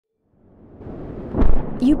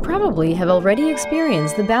You probably have already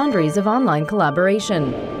experienced the boundaries of online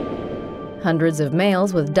collaboration. Hundreds of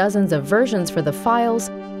mails with dozens of versions for the files,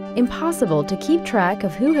 impossible to keep track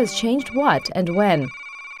of who has changed what and when.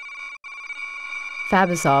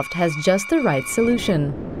 Fabasoft has just the right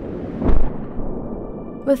solution.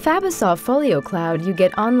 With Fabasoft Folio Cloud, you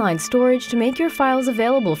get online storage to make your files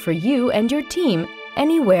available for you and your team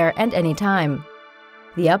anywhere and anytime.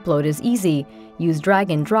 The upload is easy. Use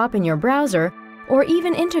drag and drop in your browser, or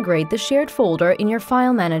even integrate the shared folder in your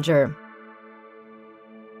file manager.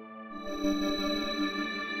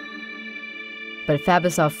 But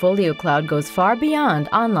Fabasoft Folio Cloud goes far beyond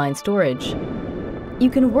online storage. You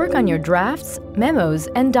can work on your drafts, memos,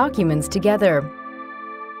 and documents together.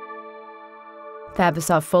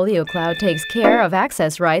 Fabasoft Folio Cloud takes care of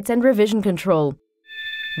access rights and revision control.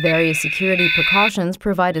 Various security precautions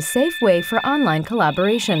provide a safe way for online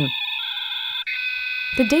collaboration.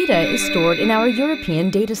 The data is stored in our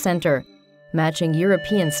European data center, matching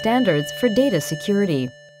European standards for data security.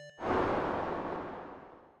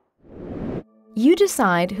 You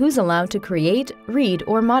decide who's allowed to create, read,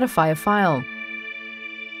 or modify a file.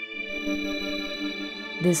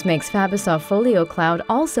 This makes Fabasoft Folio Cloud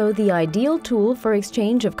also the ideal tool for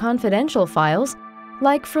exchange of confidential files,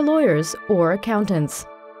 like for lawyers or accountants.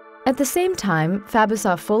 At the same time,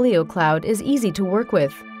 Fabasoft Folio Cloud is easy to work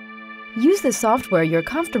with. Use the software you're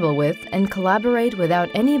comfortable with and collaborate without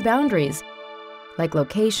any boundaries, like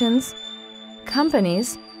locations,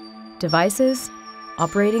 companies, devices,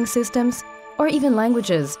 operating systems, or even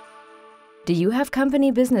languages. Do you have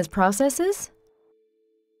company business processes?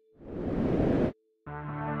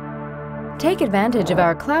 Take advantage of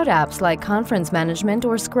our cloud apps like Conference Management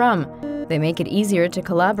or Scrum. They make it easier to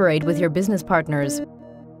collaborate with your business partners.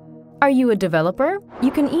 Are you a developer?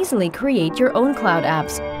 You can easily create your own cloud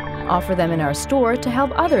apps. Offer them in our store to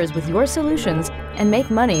help others with your solutions and make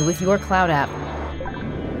money with your cloud app.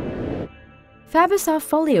 Fabasoft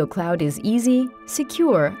Folio Cloud is easy,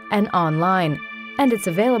 secure, and online, and it's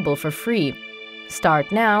available for free.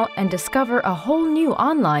 Start now and discover a whole new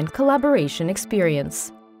online collaboration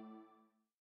experience.